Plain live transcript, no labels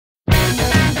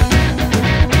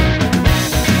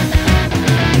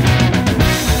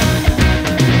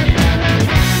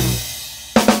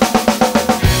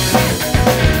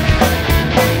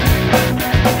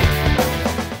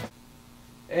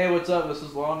up? This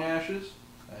is Long Ashes,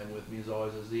 and with me as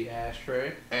always is the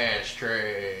Ashtray.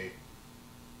 Ashtray.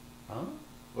 Huh?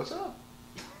 What's up?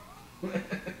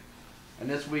 And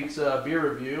this week's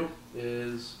beer review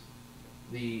is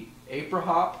the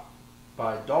Aprihop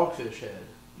by Dogfish Head.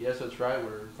 Yes, that's right.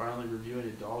 We're finally reviewing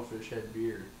a Dogfish Head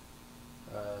beer.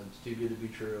 It's too good to be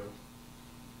true.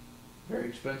 Very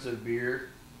expensive beer.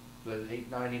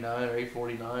 $8.99 or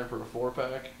 $8.49 for a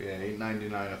 4-pack. Yeah,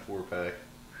 $8.99 a 4-pack.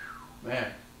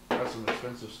 Man, that's some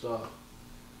expensive stuff.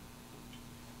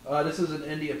 This is an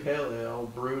India Pale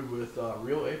Ale brewed with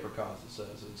real apricots, it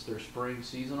says. It's their spring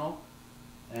seasonal,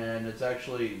 and it's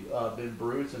actually been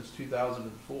brewed since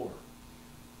 2004.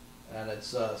 And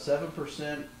it's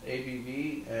 7%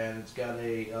 ABV, and it's got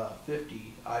a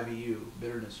 50 IBU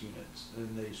bitterness units,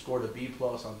 and they scored a B+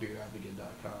 on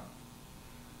beeradvocate.com.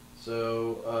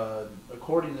 So,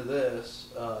 according to this,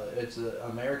 it's an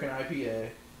American IPA,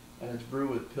 and it's brewed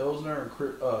with Pilsner and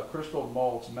crystal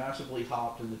malts massively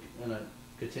hopped in a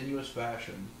continuous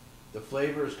fashion. The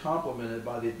flavor is complemented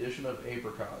by the addition of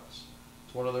apricots.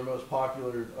 It's one of their most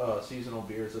popular seasonal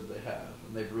beers that they have,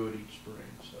 and they brew it each spring.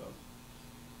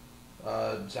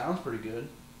 So, sounds pretty good.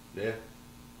 Yeah.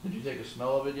 Did you take a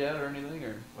smell of it yet, or anything?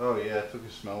 Or Oh yeah, I took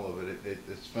a smell of it. It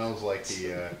smells like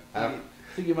the. I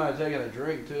think you might have taken a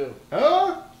drink too.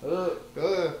 Huh?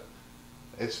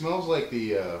 It smells like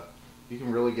the. You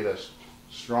can really get a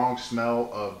strong smell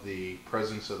of the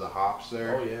presence of the hops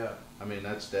there. Oh yeah. I mean,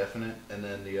 that's definite. And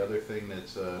then the other thing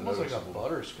that's Almost like a noticeable.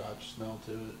 butterscotch smell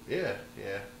to it.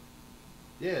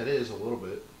 Yeah, it is a little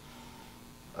bit.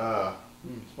 It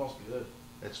smells good.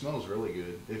 It smells really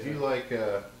good. If Yeah. you like,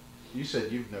 you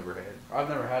said you've never had. I've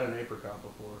never had an apricot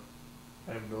before.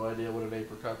 I have no idea what an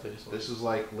apricot tastes like. This is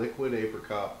like liquid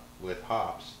apricot with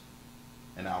hops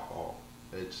and alcohol.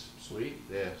 It's Sweet.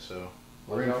 yeah. So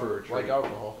we're in for a treat. Like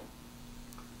alcohol.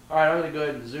 All right, I'm gonna go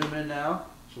ahead and zoom in now,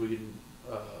 so we can,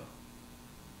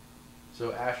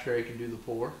 so Ashtray can do the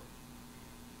pour,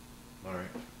 All right.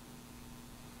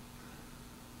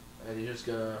 and you're just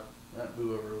gonna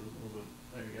move over a little bit.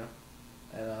 There you go,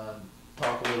 and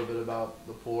talk a little bit about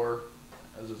the pour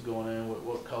as it's going in,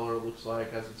 what color it looks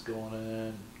like as it's going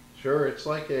in. Sure. It's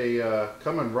like a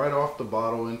coming right off the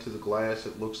bottle into the glass.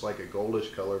 It looks like a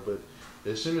goldish color, but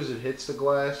as soon as it hits the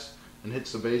glass and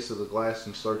hits the base of the glass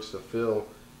and starts to fill,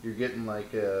 you're getting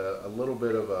like a little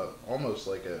bit of almost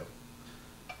like a.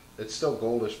 It's still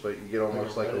goldish, but you get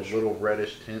almost like a little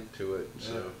reddish tint to it.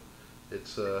 Yeah.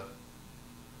 So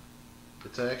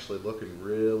it's actually looking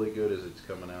really good as it's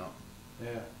coming out.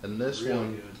 Yeah. And this really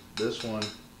one, good. this one,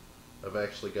 I've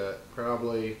actually got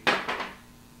probably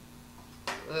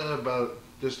about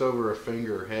just over a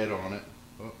finger head on it.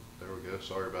 Oh, there we go.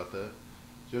 Sorry about that.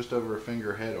 Just over a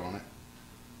finger head on it.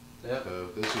 Yep. So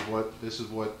this is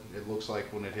what it looks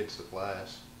like when it hits the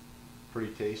glass.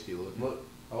 Pretty tasty looking.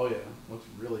 Oh yeah, looks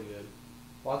really good.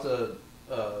 Lots of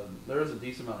there is a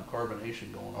decent amount of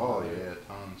carbonation going on. Oh there. yeah,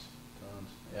 tons.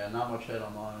 Yeah, not much head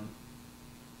on mine,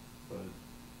 but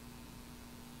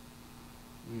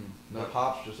the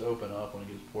hops just open up when it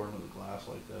gets poured into the glass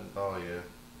like that. Oh yeah,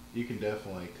 you can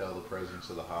definitely tell the presence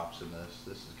of the hops in this.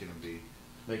 This is gonna be.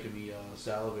 It's making me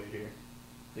salivate here.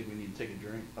 I think we need to take a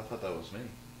drink. I thought that was me.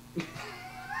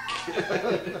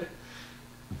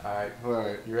 All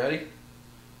right, you ready?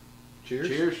 Cheers.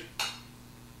 Cheers.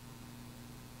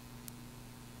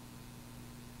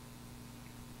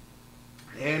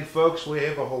 And folks, we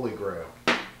have a holy grail.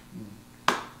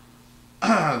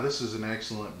 This is an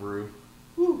excellent brew.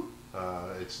 Woo.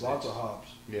 It's Lots of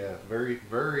hops. Yeah, very,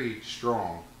 very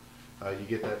strong. You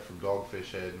get that from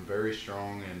Dogfish Head, and very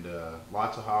strong, and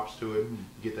lots of hops to it. You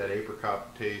get that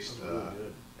apricot taste. That's really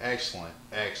good.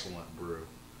 Excellent brew.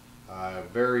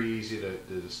 Very easy to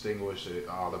distinguish.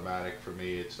 Automatic for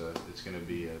me. It's going to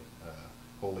be a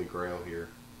holy grail here.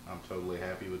 I'm totally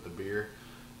happy with the beer.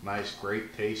 Nice,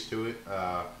 great taste to it.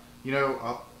 You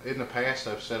know, in the past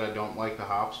I've said I don't like the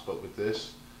hops, but with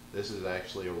this is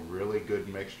actually a really good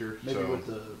mixture. Maybe with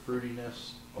the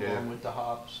fruitiness along with the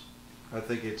hops. I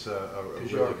think it's a really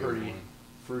you're a good pretty one.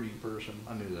 fruity person.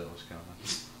 I knew that was coming.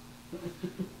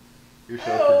 You're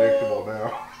so predictable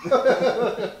now.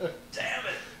 Damn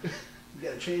it! You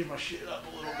gotta change my shit up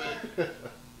a little bit.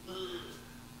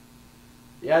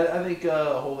 Yeah, I think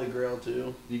Holy Grail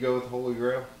too. You go with Holy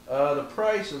Grail? The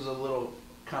price is a little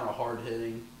kind of hard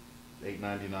hitting.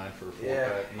 $8.99 for a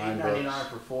 4-pack. Yeah, $8.99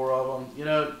 for 4 of them. You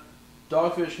know,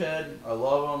 Dogfish Head, I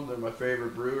love them. They're my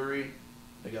favorite brewery.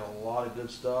 They got a lot of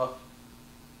good stuff.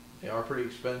 They are pretty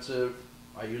expensive.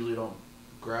 I usually don't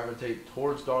gravitate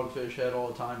towards Dogfish Head all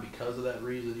the time because of that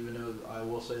reason, even though I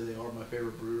will say they are my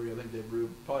favorite brewery. I think they brew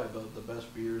probably about the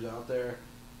best beers out there.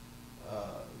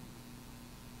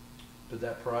 but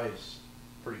that price,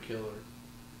 pretty killer.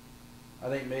 I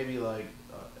think maybe like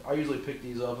I usually pick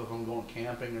these up if I'm going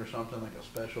camping or something like a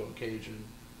special occasion.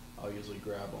 I'll usually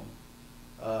grab them.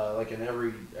 Like an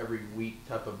every week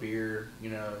type of beer, you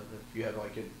know, if you have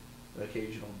like an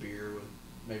occasional beer with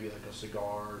maybe like a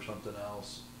cigar or something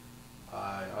else.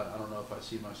 I don't know if I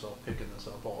see myself picking this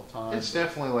up all the time. It's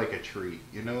definitely like a treat.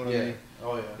 You know what I mean?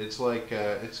 Oh yeah. It's like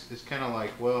it's kind of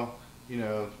like, well, you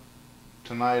know,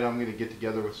 tonight I'm gonna get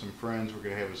together with some friends. We're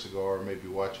gonna have a cigar, maybe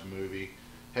watch a movie,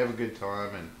 have a good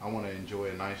time, and I want to enjoy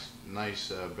a nice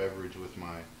beverage with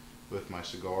my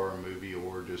cigar or movie,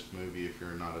 or just movie if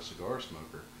you're not a cigar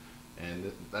smoker.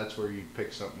 And that's where you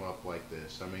pick something up like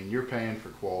this. I mean, you're paying for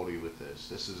quality with this.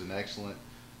 This is an excellent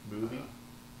Movie.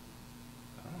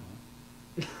 I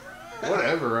don't know.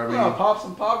 Whatever. I mean, well, pop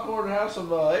some popcorn and have some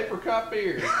Aprihop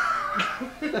beer.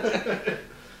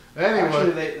 Anyway,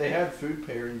 actually, they had food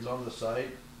pairings on the site.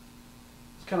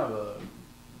 It's kind of a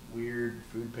weird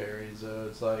food pairings.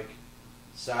 It's like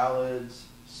salads,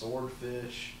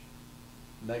 swordfish,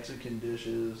 Mexican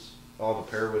dishes. all to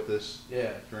pair with this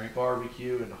Yeah, drink.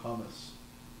 barbecue and hummus.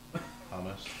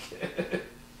 Hummus. It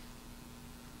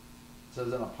says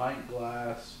in a pint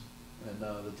glass, and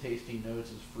the tasting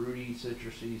notes is fruity,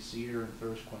 citrusy, cedar, and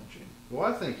thirst quenching.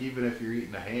 Well, I think even if you're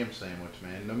eating a ham sandwich,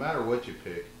 man, no matter what you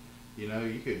pick, you know,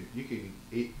 you could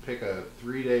pick a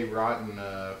 3-day rotten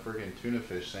friggin' tuna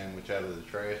fish sandwich out of the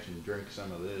trash and drink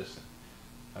some of this.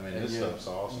 I mean, this stuff's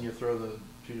awesome. And you throw the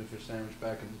tuna fish sandwich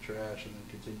back in the trash and then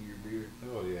continue your beer.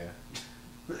 Oh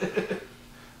yeah.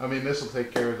 I mean, this will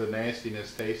take care of the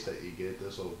nastiness taste that you get.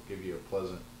 This will give you a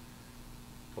pleasant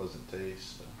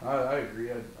taste. So. I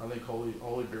agree. I think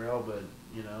holy grail, but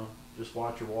you know, just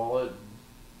watch your wallet and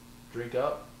drink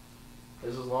up.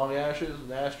 This is Long Ashes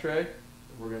and Ashtray.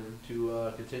 We're going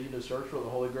to continue to search for the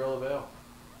Holy Grail of Ale.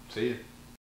 See you.